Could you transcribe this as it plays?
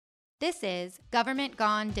This is Government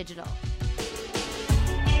Gone Digital.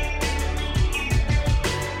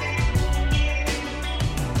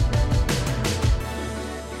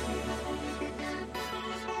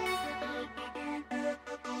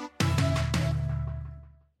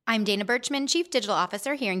 I'm Dana Birchman, Chief Digital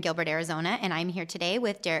Officer here in Gilbert, Arizona, and I'm here today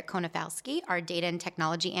with Derek Konofalski, our Data and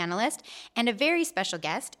Technology Analyst, and a very special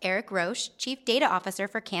guest, Eric Roche, Chief Data Officer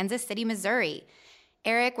for Kansas City, Missouri.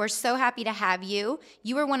 Eric, we're so happy to have you.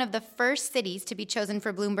 You were one of the first cities to be chosen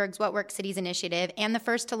for Bloomberg's What Works Cities initiative and the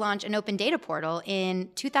first to launch an open data portal in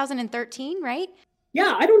 2013, right?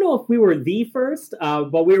 Yeah, I don't know if we were the first,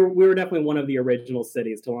 but we were definitely one of the original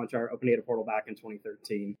cities to launch our open data portal back in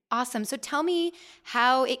 2013. Awesome. So tell me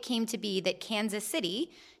how it came to be that Kansas City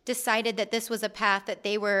decided that this was a path that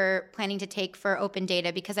they were planning to take for open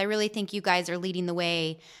data, because I really think you guys are leading the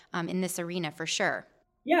way in this arena for sure.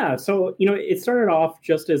 Yeah, so it started off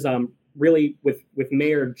just as really with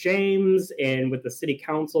Mayor James and with the city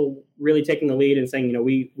council really taking the lead and saying,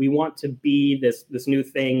 we want to be this new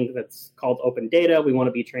thing that's called open data. We want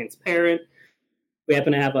to be transparent. We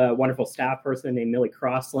happen to have a wonderful staff person named Millie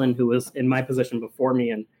Crossland, who was in my position before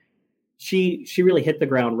me, and she really hit the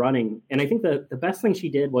ground running. And I think the best thing she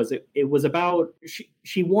did was it was about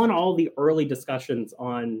she won all the early discussions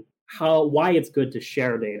on why it's good to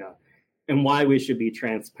share data and why we should be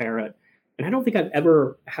transparent. And I don't think I've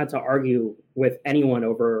ever had to argue with anyone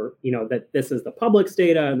over, that this is the public's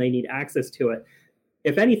data and they need access to it.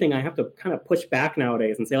 If anything, I have to kind of push back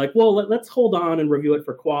nowadays and say, let's hold on and review it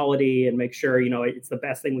for quality and make sure, it's the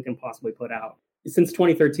best thing we can possibly put out. Since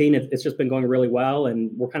 2013, it's just been going really well.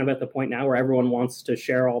 And we're kind of at the point now where everyone wants to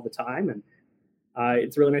share all the time. And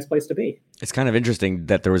it's a really nice place to be. It's kind of interesting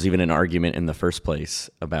that there was even an argument in the first place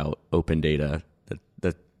about open data.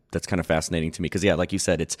 That's kind of fascinating to me because, yeah, like you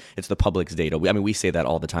said, it's the public's data. We say that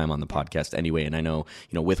all the time on the podcast anyway. And I know,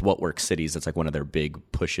 with What Works Cities, that's like one of their big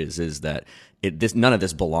pushes is that none of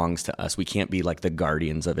this belongs to us. We can't be like the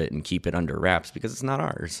guardians of it and keep it under wraps because it's not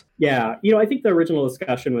ours. Yeah. I think the original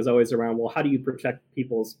discussion was always around, well, how do you protect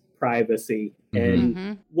people's privacy? Mm-hmm.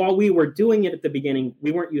 And while we were doing it at the beginning,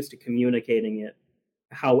 we weren't used to communicating it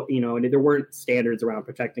and there weren't standards around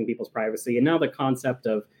protecting people's privacy. And now the concept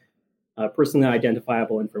of personally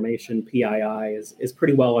identifiable information, PII, is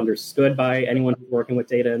pretty well understood by anyone who's working with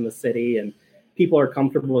data in the city. And people are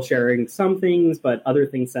comfortable sharing some things, but other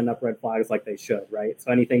things send up red flags like they should, right?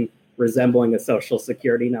 So anything resembling a social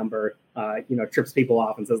security number, trips people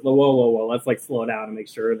off and says, whoa, let's slow down and make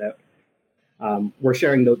sure that we're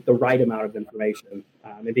sharing the right amount of information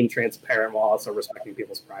and being transparent while also respecting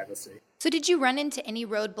people's privacy. So did you run into any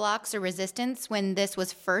roadblocks or resistance when this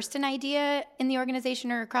was first an idea in the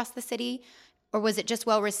organization or across the city? Or was it just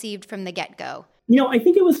well received from the get-go? I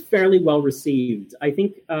think it was fairly well received. I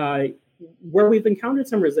think where we've encountered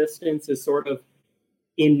some resistance is sort of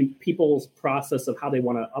in people's process of how they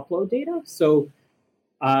want to upload data. So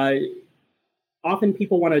often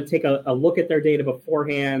people want to take a look at their data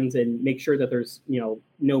beforehand and make sure that there's,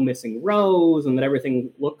 no missing rows and that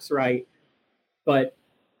everything looks right. But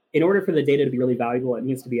in order for the data to be really valuable, it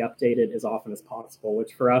needs to be updated as often as possible,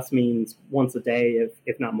 which for us means once a day,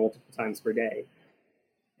 if not multiple times per day.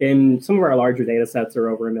 And some of our larger data sets are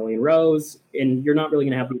over 1 million rows, and you're not really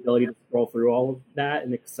going to have the ability to scroll through all of that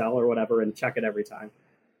in Excel or whatever and check it every time.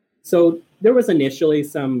 So there was initially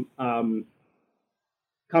some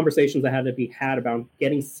conversations that had to be had about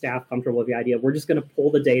getting staff comfortable with the idea of we're just going to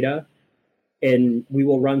pull the data and we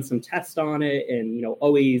will run some tests on it and,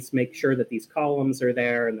 always make sure that these columns are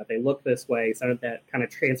there and that they look this way. So at that kind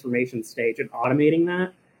of transformation stage and automating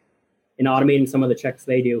that and automating some of the checks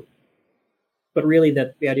they do. But really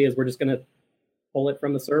that the idea is we're just going to pull it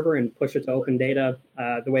from the server and push it to open data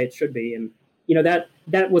the way it should be. And,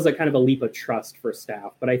 that was a kind of a leap of trust for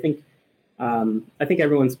staff. But I think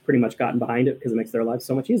everyone's pretty much gotten behind it because it makes their lives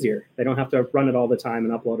so much easier. They don't have to run it all the time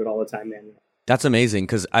and upload it all the time manually. That's amazing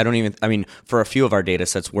because for a few of our data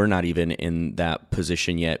sets, we're not even in that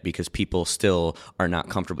position yet because people still are not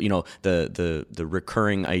comfortable. The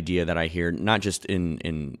recurring idea that I hear, not just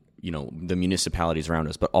in the municipalities around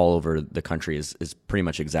us, but all over the country is pretty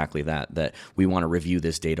much exactly that we want to review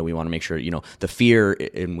this data. We want to make sure, the fear,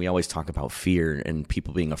 and we always talk about fear and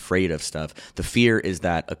people being afraid of stuff. The fear is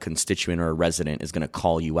that a constituent or a resident is going to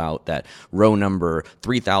call you out that row number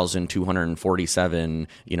 3,247,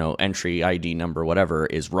 entry ID number, whatever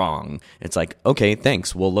is wrong. It's like, okay,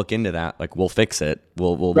 thanks. We'll look into that. Like we'll fix it.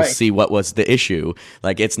 We'll right. see what was the issue.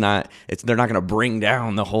 Like they're not going to bring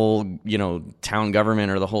down the whole, town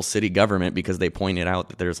government or the whole city government because they pointed out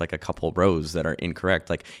that there's like a couple rows that are incorrect.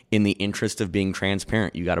 Like in the interest of being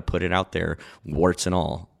transparent, you got to put it out there, warts and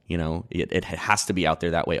all. It has to be out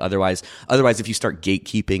there that way. Otherwise, if you start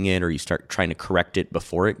gatekeeping it or you start trying to correct it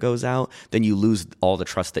before it goes out, then you lose all the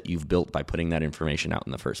trust that you've built by putting that information out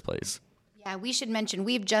in the first place. Yeah, we should mention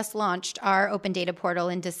we've just launched our open data portal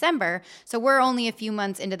in December. So we're only a few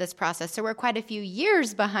months into this process. So we're quite a few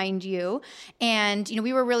years behind you. And,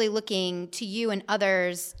 we were really looking to you and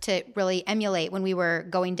others to really emulate when we were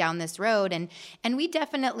going down this road. And we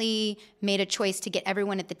definitely made a choice to get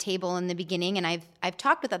everyone at the table in the beginning. And I've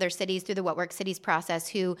talked with other cities through the What Works Cities process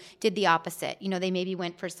who did the opposite. They maybe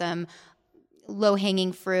went for some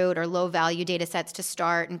low-hanging fruit or low-value data sets to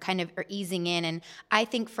start and kind of are easing in. And I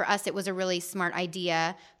think for us, it was a really smart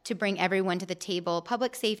idea to bring everyone to the table.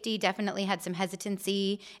 Public safety definitely had some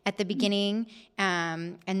hesitancy at the beginning,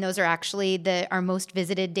 and those are actually our most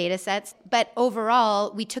visited data sets. But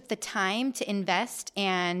overall, we took the time to invest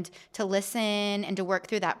and to listen and to work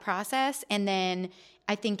through that process. And then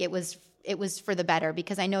I think it was for the better,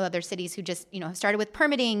 because I know other cities who just, started with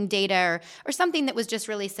permitting data or something that was just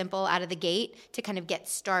really simple out of the gate to kind of get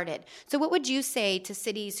started. So what would you say to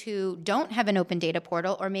cities who don't have an open data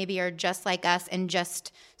portal or maybe are just like us and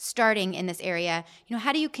just starting in this area?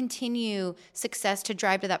 How do you continue success to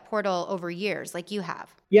drive to that portal over years like you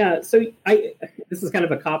have? Yeah, so this is kind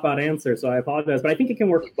of a cop-out answer, so I apologize, but I think it can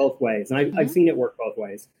work both ways, and I've seen it work both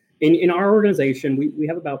ways. In our organization, we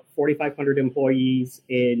have about 4,500 employees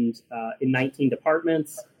in 19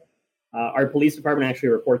 departments. Our police department actually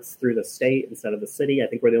reports through the state instead of the city. I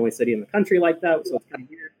think we're the only city in the country like that, so it's kind of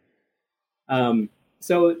weird.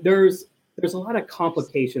 So there's a lot of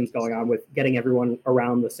complications going on with getting everyone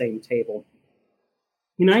around the same table.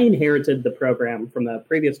 And I inherited the program from the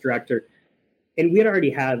previous director, and we had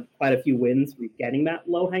already had quite a few wins with getting that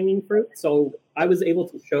low-hanging fruit. So I was able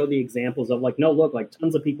to show the examples of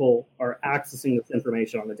tons of people are accessing this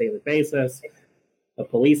information on a daily basis. The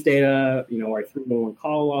police data, our 311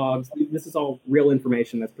 call logs. This is all real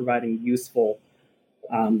information that's providing useful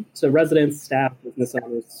to residents, staff, business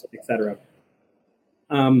owners, etc.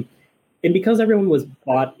 And because everyone was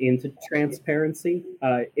bought into transparency,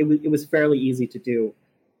 it was fairly easy to do.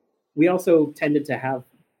 We also tended to have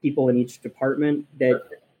people in each department that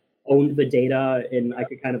owned the data and I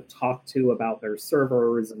could kind of talk to about their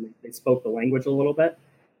servers, and they spoke the language a little bit.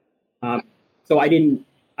 So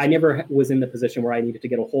I never was in the position where I needed to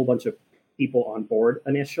get a whole bunch of people on board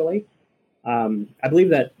initially. I believe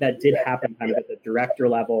that did happen kind of at the director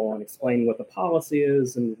level and explaining what the policy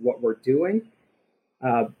is and what we're doing.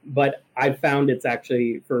 But I've found it's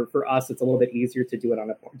actually, for us, it's a little bit easier to do it on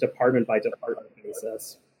a department by department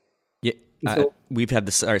basis. Yeah. We've had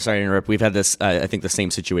this, sorry to interrupt. We've had this, I think the same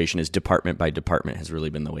situation is department by department has really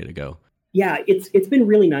been the way to go. Yeah, it's been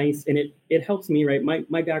really nice, and it helps me, right?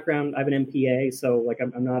 My background, I have an MPA, so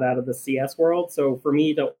I'm not out of the CS world. So for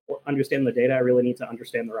me to understand the data, I really need to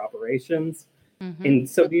understand their operations. Mm-hmm. And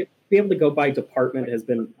so be able to go by department has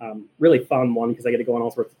been really fun, one, because I get to go on all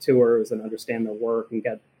sorts of tours and understand their work and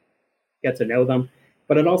get to know them.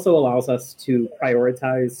 But it also allows us to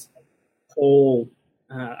prioritize whole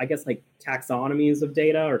taxonomies of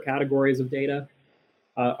data or categories of data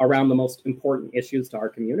around the most important issues to our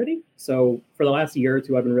community. So for the last year or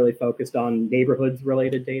two, I've been really focused on neighborhoods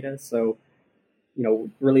related data. So,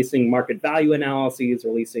 releasing market value analyses,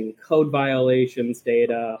 releasing code violations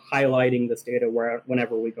data, highlighting this data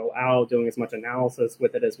whenever we go out, doing as much analysis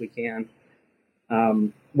with it as we can.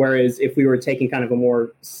 Whereas if we were taking kind of a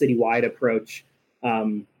more citywide approach,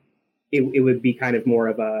 it would be kind of more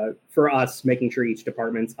of for us, making sure each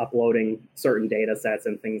department's uploading certain data sets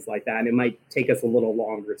and things like that. And it might take us a little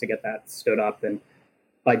longer to get that stood up than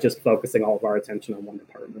by just focusing all of our attention on one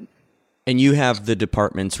department. And you have the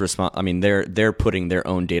department's response. I mean, they're putting their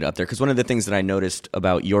own data up there. Because one of the things that I noticed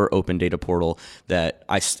about your open data portal that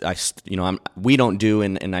we don't do,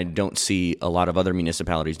 and I don't see a lot of other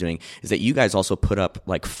municipalities doing, is that you guys also put up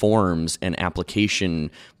like forms and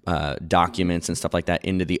application documents and stuff like that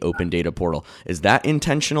into the open data portal. Is that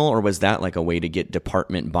intentional, or was that like a way to get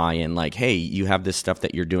department buy-in? Like, hey, you have this stuff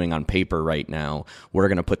that you're doing on paper right now. We're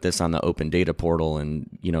going to put this on the open data portal, and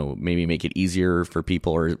maybe make it easier for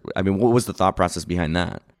people. Or what was the thought process behind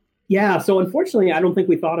that? Yeah, so unfortunately, I don't think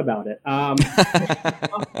we thought about it.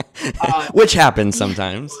 Which happens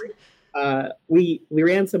sometimes. We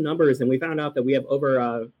ran some numbers and we found out that we have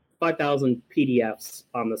over 5,000 PDFs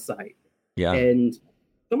on the site. Yeah, and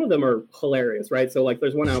some of them are hilarious, right? So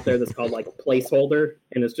there's one out there that's called placeholder,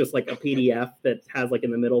 and it's just a PDF that has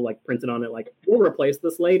in the middle printed on it we'll replace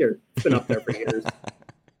this later. It's been up there for years. That's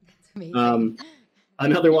amazing.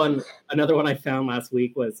 Another one I found last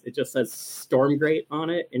week was, it just says storm grate on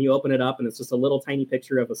it, and you open it up and it's just a little tiny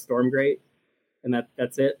picture of a storm grate, and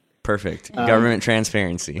that's it. Perfect. Government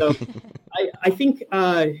transparency. So I think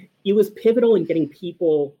it was pivotal in getting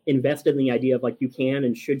people invested in the idea of like you can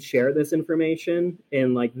and should share this information,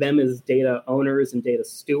 and like them as data owners and data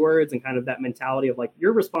stewards, and kind of that mentality of like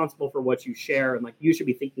you're responsible for what you share, and like you should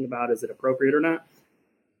be thinking about is it appropriate or not.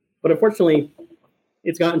 But unfortunately,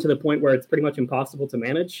 it's gotten to the point where it's pretty much impossible to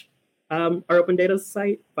manage our open data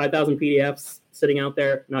site. 5,000 PDFs sitting out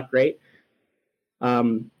there, not great.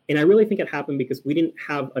 And I really think it happened because we didn't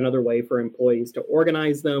have another way for employees to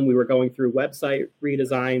organize them. We were going through website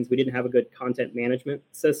redesigns. We didn't have a good content management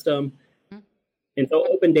system. And so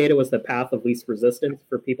open data was the path of least resistance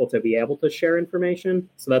for people to be able to share information.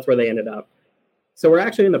 So that's where they ended up. So we're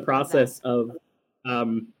actually in the process of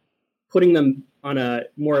putting them on a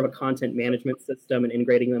more of a content management system and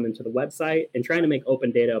integrating them into the website and trying to make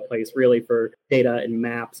open data a place really for data and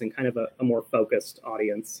maps and kind of a more focused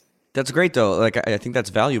audience. That's great though. Like I think that's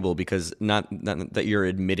valuable because not that you're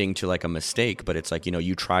admitting to like a mistake, but it's like, you know,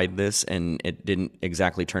 you tried this and it didn't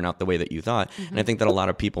exactly turn out the way that you thought. Mm-hmm. And I think that a lot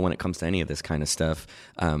of people, when it comes to any of this kind of stuff,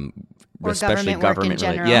 or especially government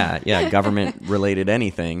related, government related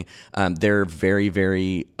anything, they're very,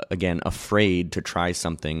 very, again, afraid to try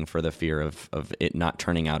something for the fear of it not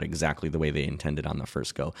turning out exactly the way they intended on the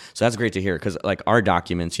first go. So that's great to hear, because like our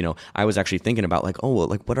documents, you know, I was actually thinking about like, oh, well,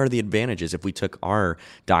 like what are the advantages if we took our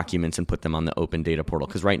documents and put them on the open data portal?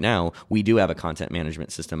 Because right now we do have a content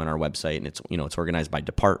management system on our website, and it's, you know, it's organized by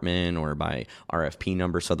department or by RFP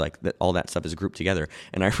number, so like all that stuff is grouped together.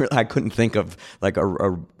 And I couldn't think of like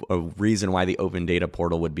a reason why the open data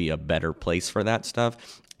portal would be a better place for that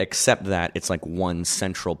stuff, except that it's like one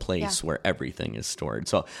central place where everything is stored.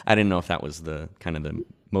 So I didn't know if that was the kind of the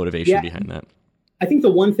motivation behind that. I think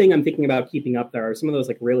the one thing I'm thinking about keeping up there are some of those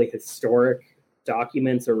like really historic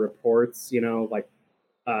documents or reports, you know, like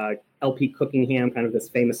LP Cookingham, kind of this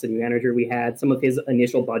famous city manager we had, some of his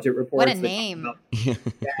initial budget reports. What a name.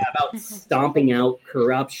 About stomping out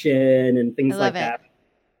corruption and things like that.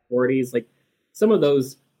 40s, like some of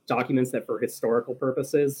those documents that for historical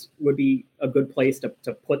purposes would be a good place to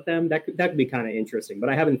put them. That could be kind of interesting, but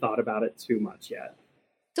I haven't thought about it too much yet.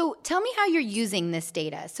 So tell me how you're using this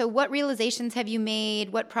data. So what realizations have you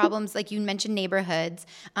made? What problems, like you mentioned neighborhoods,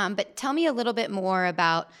 but tell me a little bit more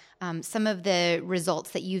about some of the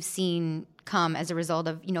results that you've seen come as a result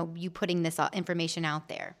of, you know, you putting this information out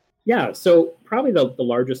there. Yeah, so probably the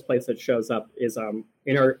largest place that shows up is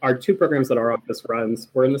in our two programs that our office runs.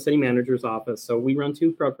 We're in the city manager's office, so we run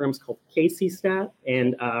two programs called KC-STAT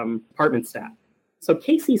and Apartment-STAT. So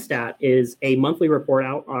KC-STAT is a monthly report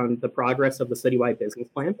out on the progress of the citywide business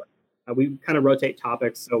plan. We kind of rotate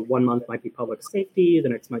topics, so 1 month might be public safety, the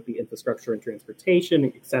next might be infrastructure and transportation,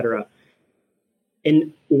 et cetera.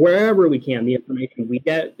 And wherever we can, the information we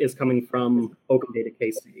get is coming from Open Data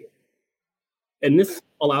KC. And this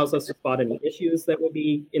allows us to spot any issues that will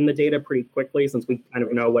be in the data pretty quickly, since we kind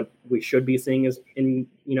of know what we should be seeing is in,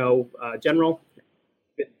 general,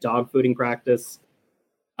 dog fooding practice.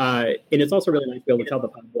 And it's also really nice to be able to tell the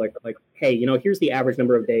public, like, hey, here's the average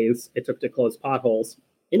number of days it took to close potholes.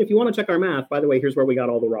 And if you want to check our math, by the way, here's where we got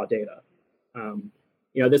all the raw data.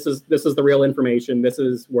 This is the real information. This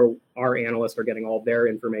is where our analysts are getting all their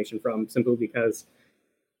information from, simply because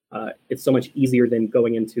it's so much easier than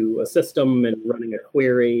going into a system and running a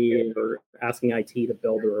query or asking IT to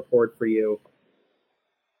build a report for you.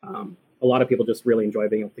 A lot of people just really enjoy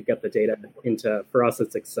being able to get the data into, for us,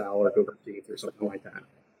 it's Excel or Google Sheets or something like that.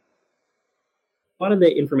 A lot of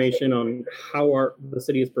the information on how the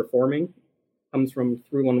city is performing comes from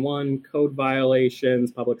 311, code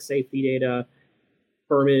violations, public safety data,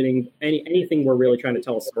 permitting, anything we're really trying to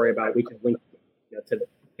tell a story about, we can link to,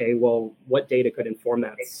 okay, well, what data could inform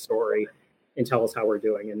that story and tell us how we're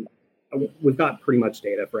doing? And we've got pretty much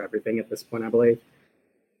data for everything at this point, I believe.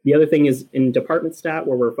 The other thing is in Department-STAT,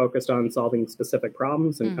 where we're focused on solving specific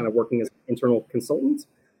problems and kind of working as internal consultants.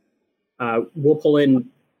 We'll pull in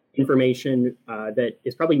information that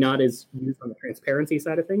is probably not as used on the transparency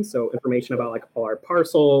side of things. So information about like all our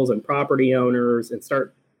parcels and property owners, and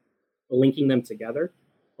start linking them together.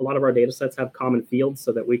 A lot of our data sets have common fields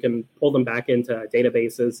so that we can pull them back into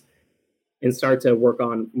databases and start to work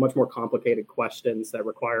on much more complicated questions that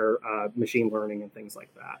require machine learning and things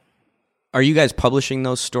like that. Are you guys publishing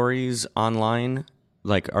those stories online?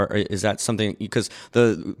 Like, is that something, because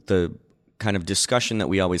the kind of discussion that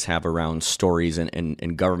we always have around stories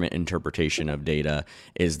and government interpretation of data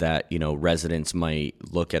is that, residents might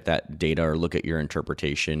look at that data or look at your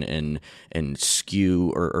interpretation and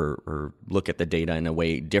skew or look at the data in a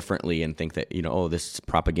way differently and think that, oh, this is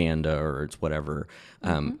propaganda or it's whatever.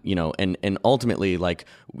 And ultimately, like,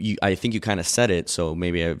 I think you kind of said it, so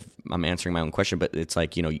maybe I'm answering my own question, but it's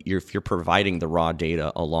like, if you're providing the raw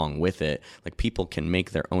data along with it, like, people can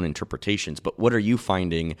make their own interpretations. But what are you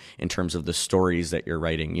finding in terms of the stories that you're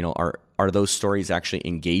writing? Are those stories actually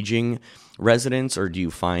engaging residents, or do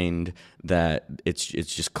you find that it's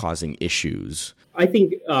just causing issues? I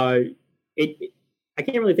think I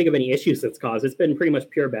can't really think of any issues it's caused. It's been pretty much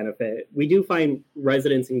pure benefit. We do find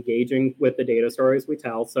residents engaging with the data stories we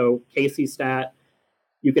tell. So KCStat,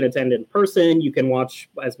 you can attend in person. You can watch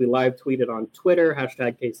as we live tweet it on Twitter,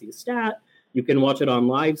 #KCStat. You can watch it on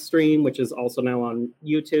live stream, which is also now on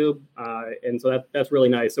YouTube. And so that's really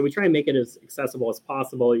nice. So we try and make it as accessible as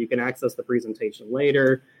possible. You can access the presentation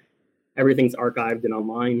later. Everything's archived and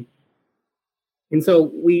online. And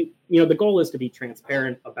so the goal is to be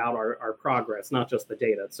transparent about our progress, not just the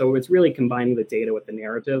data. So it's really combining the data with the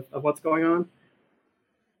narrative of what's going on.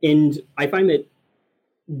 And I find that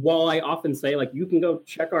while I often say, like, you can go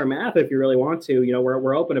check our math if you really want to,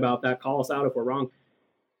 we're open about that, call us out if we're wrong.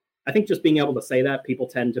 I think just being able to say that, people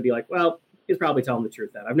tend to be like, well, he's probably telling the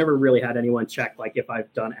truth. That I've never really had anyone check, like, if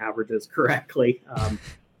I've done averages correctly.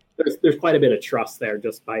 There's quite a bit of trust there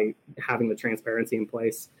just by having the transparency in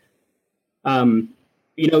place.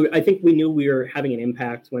 I think we knew we were having an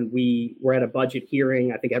impact when we were at a budget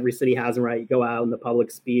hearing. I think every city has them, right? You go out and the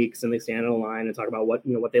public speaks and they stand in a line and talk about what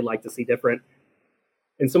they'd like to see different.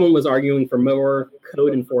 And someone was arguing for more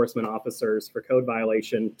code enforcement officers for code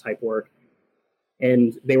violation type work.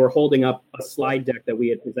 And they were holding up a slide deck that we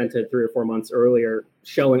had presented 3 or 4 months earlier,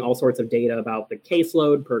 showing all sorts of data about the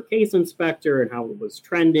caseload per case inspector and how it was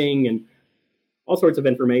trending and all sorts of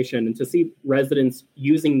information. And to see residents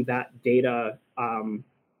using that data,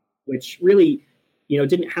 which really,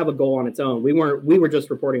 didn't have a goal on its own. We were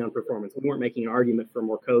just reporting on performance. We weren't making an argument for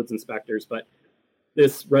more codes inspectors, but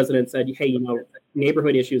this resident said, hey,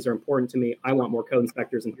 neighborhood issues are important to me. I want more code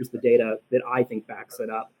inspectors, and here's the data that I think backs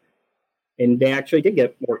it up. And they actually did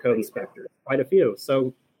get more code inspectors, quite a few.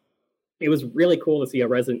 So it was really cool to see a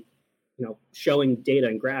resident, showing data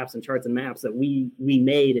and graphs and charts and maps that we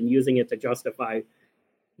made and using it to justify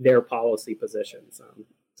their policy positions.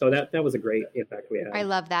 So that was a great impact we had. I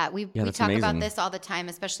love that. We talk about this all the time,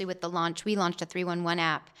 especially with the launch. We launched a 311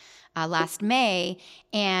 app last May,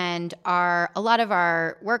 and a lot of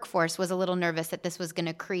our workforce was a little nervous that this was going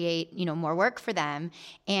to create, more work for them.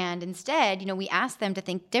 And instead, we asked them to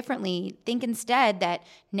think differently. Think instead that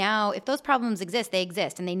now, if those problems exist, they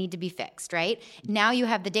exist and they need to be fixed, right? Now you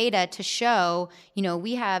have the data to show,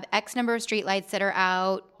 we have X number of streetlights that are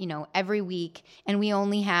out, every week, and we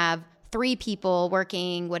only have 3 people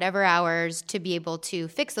working whatever hours to be able to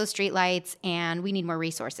fix those streetlights, and we need more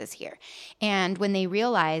resources here. And when they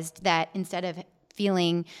realized that instead of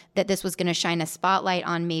feeling that this was going to shine a spotlight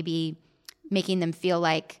on maybe making them feel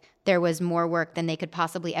like there was more work than they could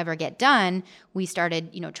possibly ever get done, we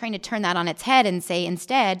started, trying to turn that on its head and say,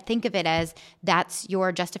 instead, think of it as that's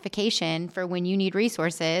your justification for when you need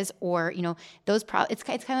resources, or, those it's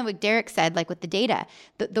kind of like Derek said, like with the data,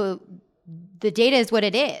 the data is what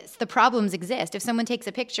it is. The problems exist. If someone takes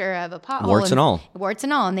a picture of a pothole, warts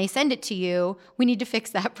and all, and they send it to you, we need to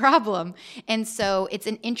fix that problem. And so it's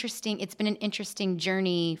been an interesting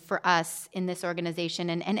journey for us in this organization,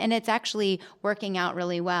 and it's actually working out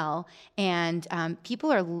really well. And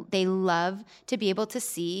people they love to be able to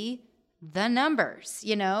see the numbers,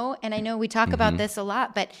 and I know we talk about this a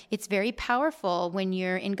lot, but it's very powerful when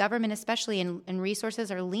you're in government, especially, and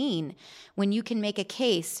resources are lean, when you can make a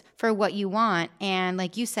case for what you want. And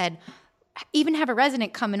like you said, even have a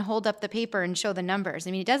resident come and hold up the paper and show the numbers.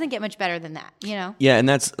 I mean, it doesn't get much better than that, Yeah, and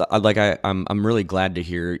that's like I'm really glad to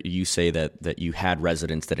hear you say that you had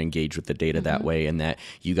residents that engage with the data that way, and that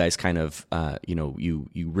you guys kind of you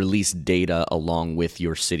release data along with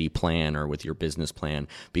your city plan or with your business plan,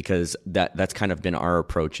 because that's kind of been our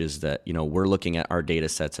approach, is that we're looking at our data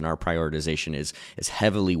sets, and our prioritization is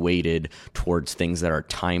heavily weighted towards things that are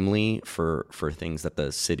timely for things that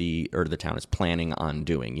the city or the town is planning on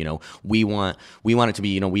doing. We we want it to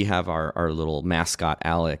be, we have our little mascot,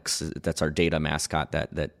 Alex, that's our data mascot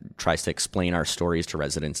that tries to explain our stories to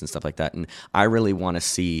residents and stuff like that. And I really want to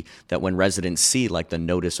see that when residents see like the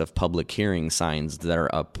notice of public hearing signs that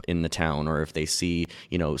are up in the town, or if they see,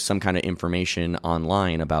 some kind of information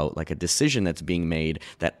online about like a decision that's being made,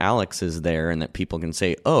 that Alex is there and that people can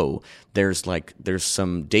say, oh, there's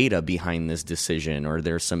some data behind this decision, or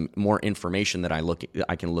there's some more information that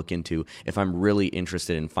I can look into if I'm really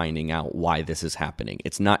interested in finding out why this is happening.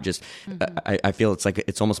 It's not just, I feel it's like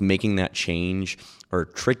it's almost making that change or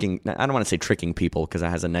tricking, I don't want to say tricking people because that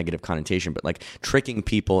has a negative connotation, but like tricking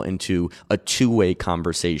people into a two-way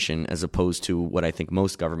conversation as opposed to what I think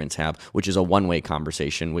most governments have, which is a one-way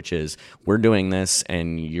conversation, which is we're doing this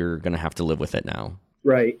and you're going to have to live with it now.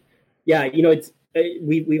 Right. Yeah.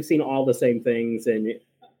 We've seen all the same things, and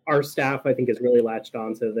our staff, I think, has really latched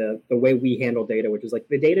on to the way we handle data, which is like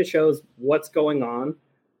the data shows what's going on.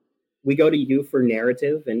 We go to you for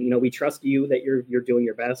narrative, and we trust you that you're doing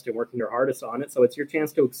your best and working your hardest on it. So it's your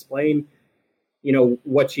chance to explain,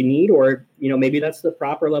 what you need, or maybe that's the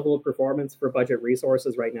proper level of performance for budget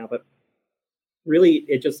resources right now. But really,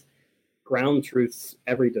 it just ground truths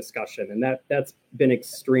every discussion, and that's been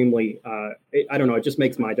extremely. I don't know. It just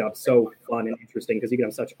makes my job so fun and interesting because you can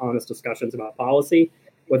have such honest discussions about policy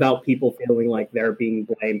without people feeling like they're being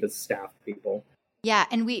blamed as staff people. Yeah,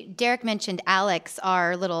 and Derek mentioned Alex,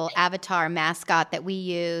 our little avatar mascot that we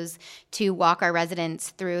use to walk our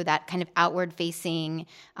residents through that kind of outward-facing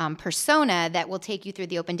persona that will take you through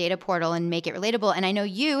the open data portal and make it relatable. And I know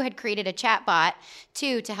you had created a chat bot,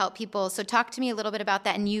 too, to help people. So talk to me a little bit about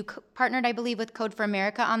that. And you partnered, I believe, with Code for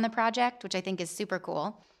America on the project, which I think is super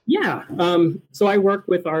cool. Yeah. So I work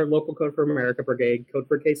with our local Code for America brigade, Code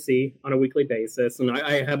for KC, on a weekly basis. And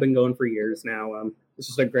I have been going for years now. It's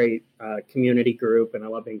just a great community group, and I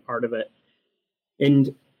love being part of it.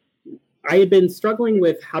 And I had been struggling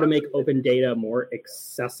with how to make open data more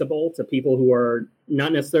accessible to people who are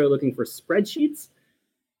not necessarily looking for spreadsheets.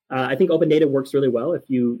 I think open data works really well if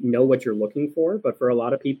you know what you're looking for. But for a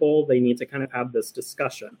lot of people, they need to kind of have this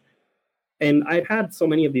discussion. And I've had so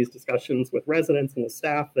many of these discussions with residents and with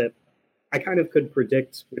staff that I kind of could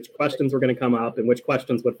predict which questions were going to come up and which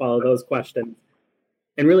questions would follow those questions.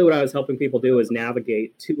 And really what I was helping people do is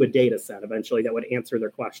navigate to a data set eventually that would answer their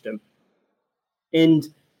question. And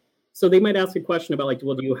so they might ask a question about like,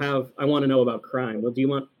 well, I want to know about crime. Well, do you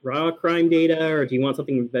want raw crime data, or do you want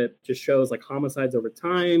something that just shows like homicides over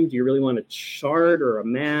time? Do you really want a chart or a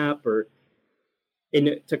map?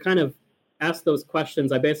 And to kind of ask those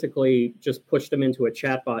questions, I basically just pushed them into a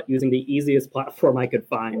chatbot using the easiest platform I could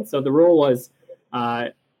find. So the rule was,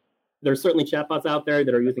 there's certainly chatbots out there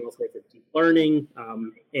that are using all sorts of deep learning.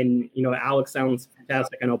 And Alex sounds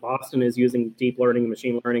fantastic. I know Boston is using deep learning and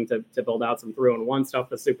machine learning to build out some 3-in-1 stuff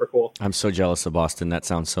that's super cool. I'm so jealous of Boston. That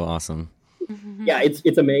sounds so awesome. Yeah,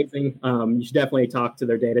 it's amazing. You should definitely talk to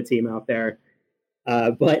their data team out there.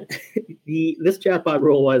 But this chatbot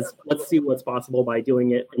rule was, let's see what's possible by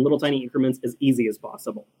doing it in little tiny increments as easy as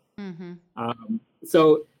possible.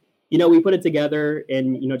 So we put it together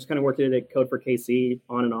and, just kind of worked it at Code for KC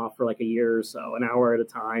on and off for like a year or so, an hour at a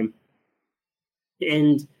time.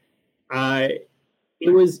 And it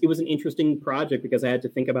was an interesting project because I had to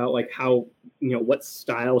think about like how, what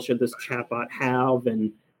style should this chatbot have,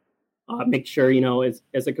 and make sure,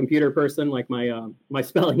 as a computer person, like my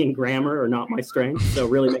spelling and grammar are not my strength. So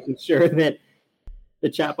really making sure that the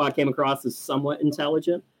chatbot came across as somewhat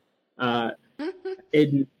intelligent. But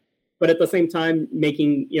at the same time,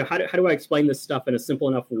 making, how do I explain this stuff in a simple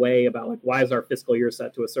enough way about like, why is our fiscal year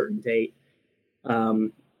set to a certain date,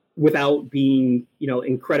 without being,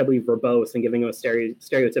 incredibly verbose and giving a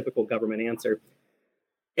stereotypical government answer.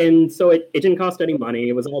 And so it didn't cost any money.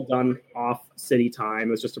 It was all done off city time.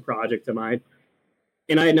 It was just a project of mine.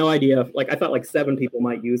 And I had no idea, I thought like 7 people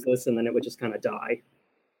might use this and then it would just kind of die.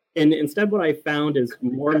 And instead what I found is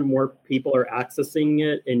more and more people are accessing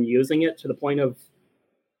it and using it to the point of,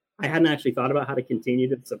 I hadn't actually thought about how to continue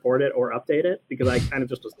to support it or update it because I kind of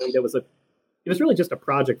just assumed it was really just a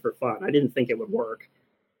project for fun. I didn't think it would work.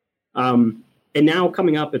 And now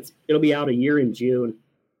coming up, it'll be out a year in June.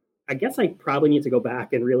 I guess I probably need to go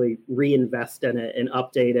back and really reinvest in it and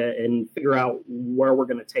update it and figure out where we're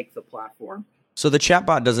going to take the platform. So the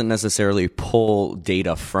chatbot doesn't necessarily pull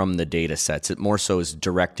data from the data sets. It more so is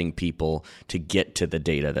directing people to get to the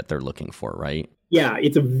data that they're looking for, right? Yeah,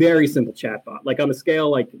 it's a very simple chatbot. Like on a scale,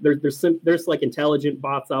 like there's like intelligent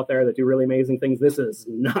bots out there that do really amazing things. This is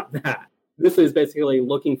not that. This is basically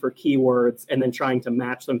looking for keywords and then trying to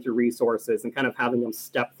match them through resources and kind of having them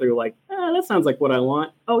step through like, that sounds like what I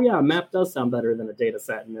want. Oh yeah, a map does sound better than a data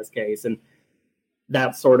set in this case. And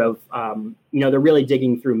that sort of, they're really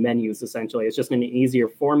digging through menus, essentially. It's just in an easier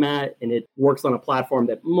format, and it works on a platform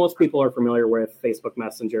that most people are familiar with, Facebook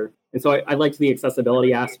Messenger. And so I liked the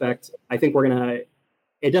accessibility aspect. I think it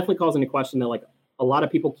definitely calls into question that, like, a lot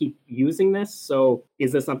of people keep using this. So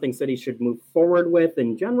is this something cities should move forward with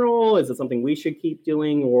in general? Is it something we should keep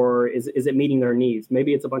doing? Or is it meeting their needs?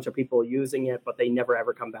 Maybe it's a bunch of people using it, but they never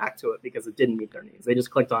ever come back to it because it didn't meet their needs. They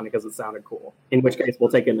just clicked on it because it sounded cool, in which case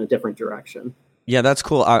we'll take it in a different direction. Yeah, that's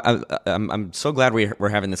cool. I'm so glad we're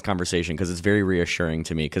having this conversation because it's very reassuring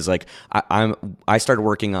to me. Because like I started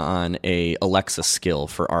working on a Alexa skill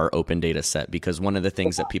for our open data set, because one of the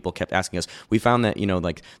things that people kept asking us, we found that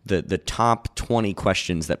like the top 20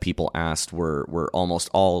 questions that people asked were almost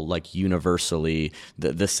all like universally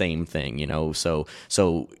the same thing.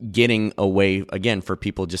 So getting a way again for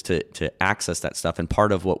people just to access that stuff, and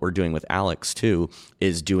part of what we're doing with Alex too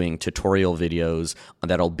is doing tutorial videos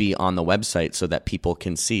that'll be on the website so that people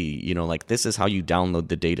can see, like this is how you download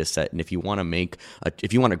the data set. And if you want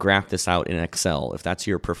to graph this out in Excel, if that's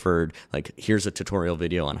your preferred, like here's a tutorial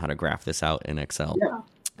video on how to graph this out in Excel. Yeah.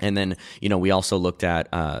 And then, we also looked at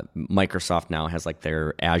Microsoft now has like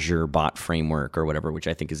their Azure bot framework or whatever, which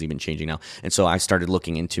I think is even changing now. And so I started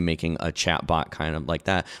looking into making a chat bot kind of like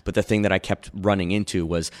that. But the thing that I kept running into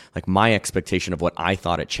was like my expectation of what I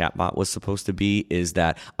thought a chat bot was supposed to be is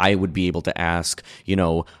that I would be able to ask,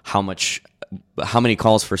 how many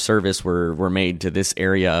calls for service were made to this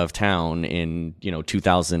area of town in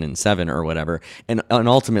 2007 or whatever, and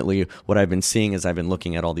ultimately what I've been seeing as I've been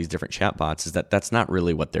looking at all these different chatbots is that that's not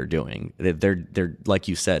really what they're doing. They're like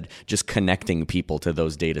you said, just connecting people to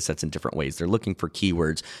those data sets in different ways. They're looking for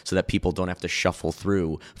keywords so that people don't have to shuffle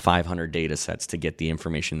through 500 data sets to get the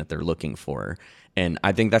information that they're looking for. And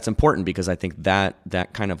I think that's important because I think that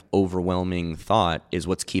kind of overwhelming thought is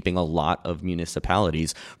what's keeping a lot of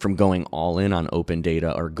municipalities from going all in on open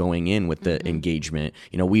data or going in with the engagement.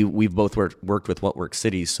 We've both worked with What Works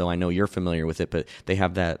Cities, so I know you're familiar with it, but they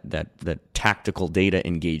have that tactical data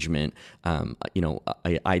engagement,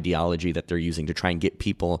 ideology that they're using to try and get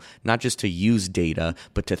people not just to use data,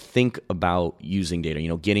 but to think about using data,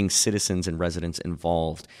 getting citizens and residents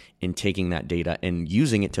involved in taking that data and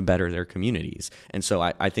using it to better their communities. And so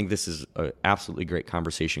I think this is an absolutely great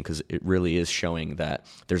conversation because it really is showing that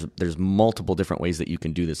there's multiple different ways that you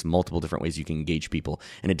can do this, multiple different ways you can engage people,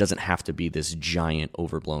 and it doesn't have to be this giant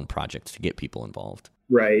overblown project to get people involved.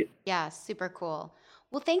 Right. Yeah, super cool.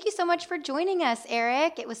 Well, thank you so much for joining us,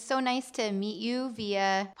 Eric. It was so nice to meet you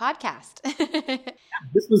via podcast.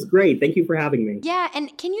 This was great. Thank you for having me. Yeah,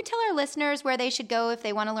 and can you tell our listeners where they should go if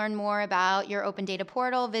they want to learn more about your open data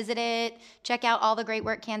portal, visit it, check out all the great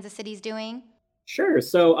work Kansas City's doing? Sure.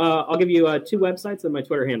 So I'll give you 2 websites and my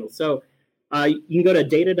Twitter handles. So you can go to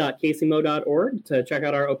data.kcmo.org to check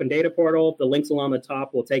out our open data portal. The links along the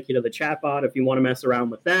top will take you to the chatbot if you want to mess around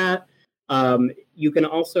with that. You can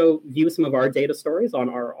also view some of our data stories on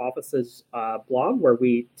our office's blog, where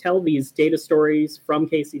we tell these data stories from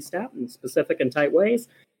KC Stat in specific and tight ways.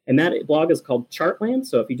 And that blog is called Chartland.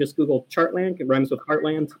 So if you just Google Chartland, it rhymes with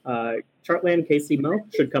Heartland. Chartland KC Mo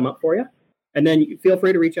should come up for you. And then feel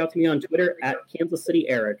free to reach out to me on Twitter at Kansas City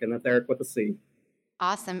Eric, and that's Eric with a C.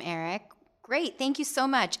 Awesome, Eric. Great. Thank you so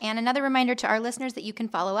much. And another reminder to our listeners that you can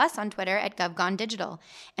follow us on Twitter at GovGoneDigital.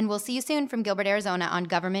 And we'll see you soon from Gilbert, Arizona on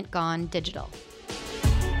Government Gone Digital.